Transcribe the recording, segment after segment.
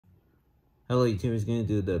Hello YouTube, is going to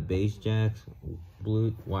do the bass Jaxx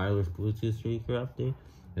wireless Bluetooth speaker update.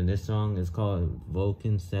 And this song is called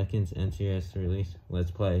Vulcan Seconds NTS release.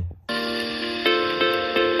 Let's play.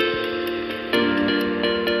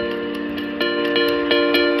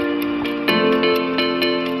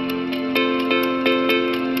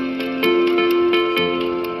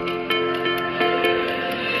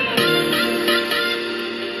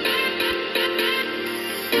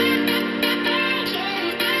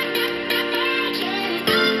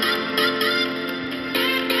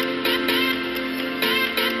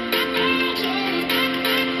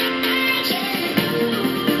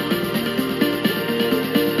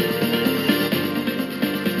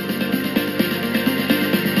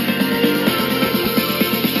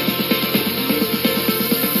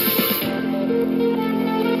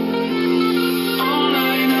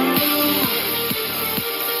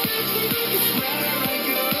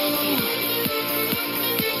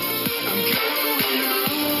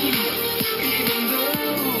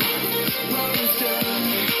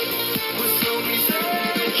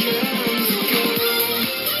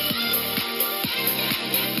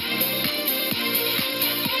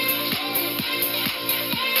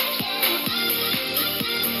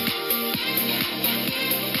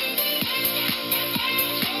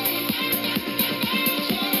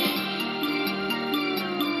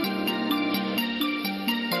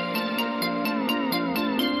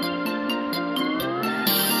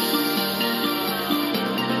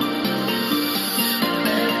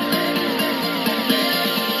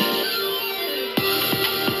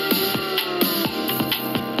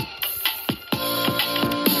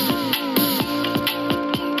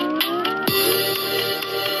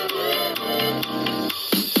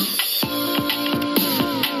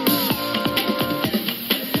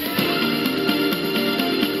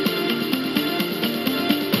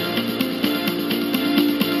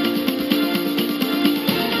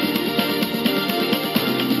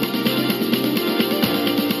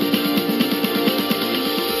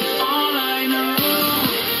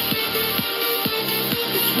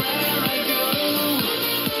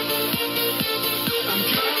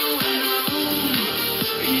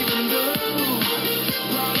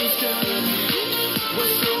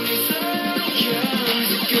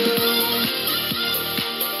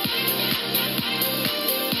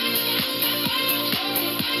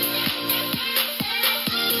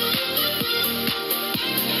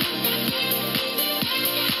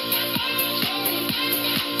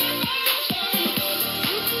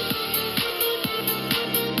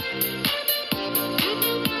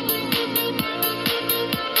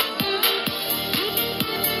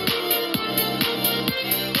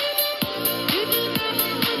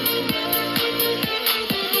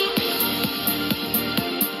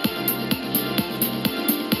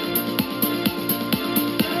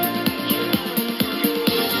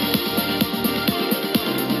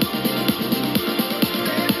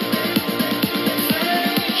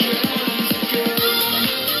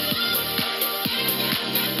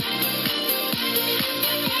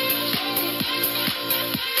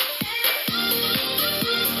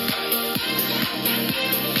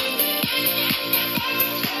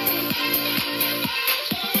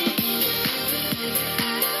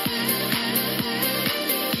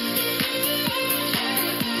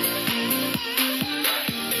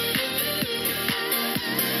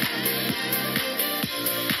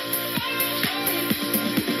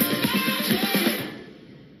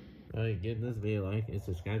 Give this video a like and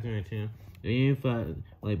subscribe to our channel. And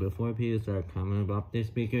if before people start commenting about this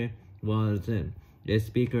speaker, well, it's it. This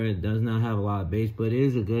speaker does not have a lot of bass, but it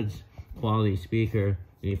is a good quality speaker.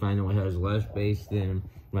 And you find out it has less bass than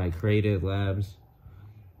Creative Labs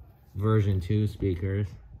version 2 speakers,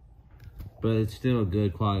 but it's still a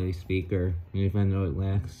good quality speaker. And if I know it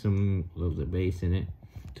lacks some of the bass in it,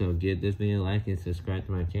 so give this video a like and subscribe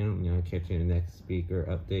to my channel. And I'll catch you in the next speaker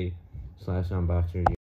update / unboxing review.